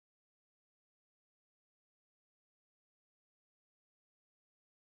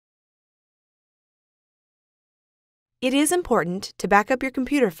It is important to back up your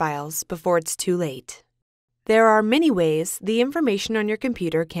computer files before it's too late. There are many ways the information on your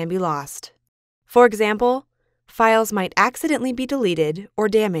computer can be lost. For example, files might accidentally be deleted or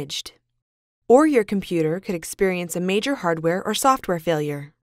damaged. Or your computer could experience a major hardware or software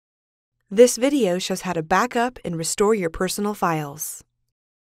failure. This video shows how to back up and restore your personal files.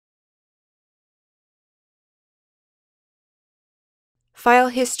 File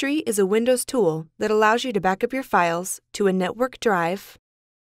History is a Windows tool that allows you to back up your files to a network drive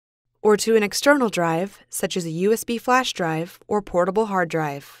or to an external drive, such as a USB flash drive or portable hard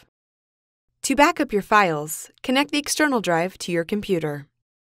drive. To back up your files, connect the external drive to your computer.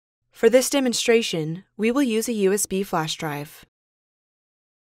 For this demonstration, we will use a USB flash drive.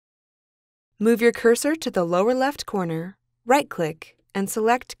 Move your cursor to the lower left corner, right-click, and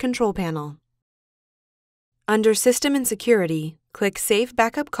select Control Panel. Under System and Security, click Save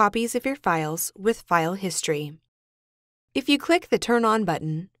Backup Copies of your files with File History. If you click the Turn On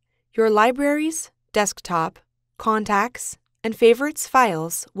button, your libraries, desktop, contacts, and favorites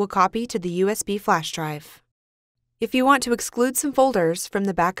files will copy to the USB flash drive. If you want to exclude some folders from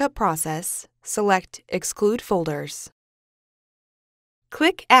the backup process, select Exclude Folders.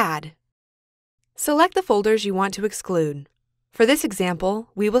 Click Add. Select the folders you want to exclude. For this example,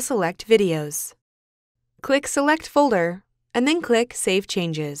 we will select Videos. Click Select Folder, and then click Save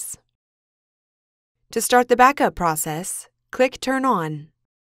Changes. To start the backup process, click Turn On.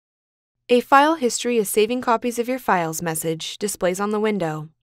 A File History is Saving Copies of Your Files message displays on the window.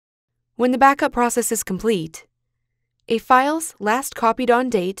 When the backup process is complete, a Files Last Copied On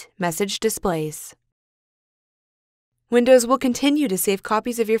Date message displays. Windows will continue to save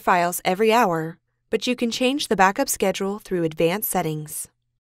copies of your files every hour, but you can change the backup schedule through Advanced Settings.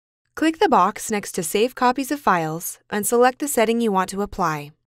 Click the box next to Save Copies of Files and select the setting you want to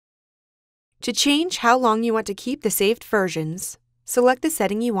apply. To change how long you want to keep the saved versions, select the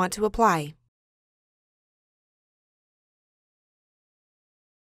setting you want to apply.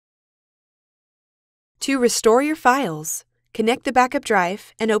 To restore your files, connect the backup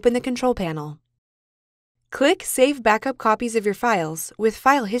drive and open the Control Panel. Click Save Backup Copies of your files with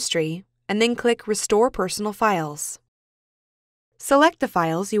File History, and then click Restore Personal Files. Select the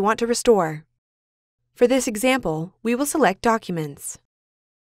files you want to restore. For this example, we will select Documents.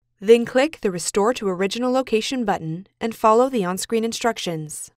 Then click the Restore to Original Location button and follow the on-screen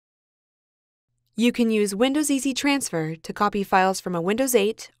instructions. You can use Windows Easy Transfer to copy files from a Windows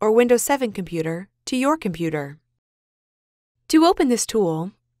 8 or Windows 7 computer to your computer. To open this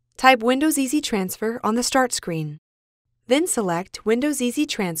tool, type Windows Easy Transfer on the Start screen. Then select Windows Easy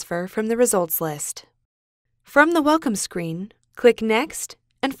Transfer from the results list. From the Welcome screen, click Next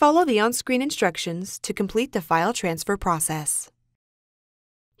and follow the on-screen instructions to complete the file transfer process.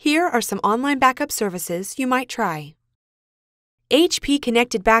 Here are some online backup services you might try. HP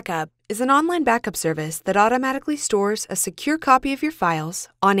Connected Backup is an online backup service that automatically stores a secure copy of your files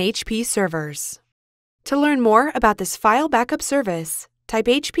on HP servers. To learn more about this file backup service, type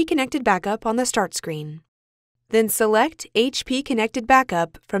HP Connected Backup on the Start screen. Then select HP Connected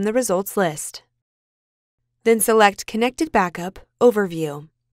Backup from the results list. Then select Connected Backup Overview.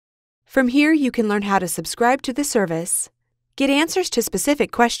 From here, you can learn how to subscribe to the service, get answers to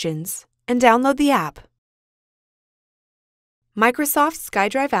specific questions, and download the app. Microsoft's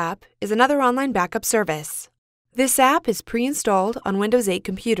SkyDrive app is another online backup service. This app is pre-installed on Windows 8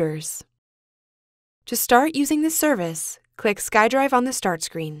 computers. To start using this service, click SkyDrive on the Start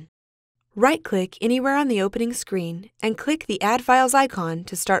screen. Right-click anywhere on the opening screen and click the Add Files icon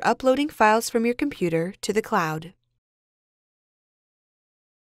to start uploading files from your computer to the cloud.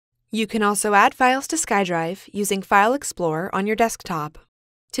 You can also add files to SkyDrive using File Explorer on your desktop.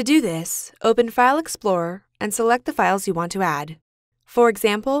 To do this, open File Explorer and select the files you want to add. For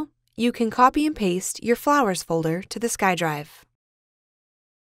example, you can copy and paste your Flowers folder to the SkyDrive.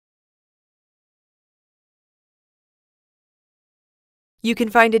 You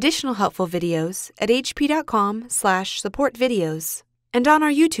can find additional helpful videos at hp.com/supportvideos and on our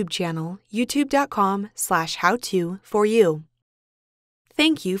YouTube channel, youtube.com/howto4u.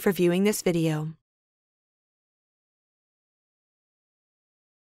 Thank you for viewing this video.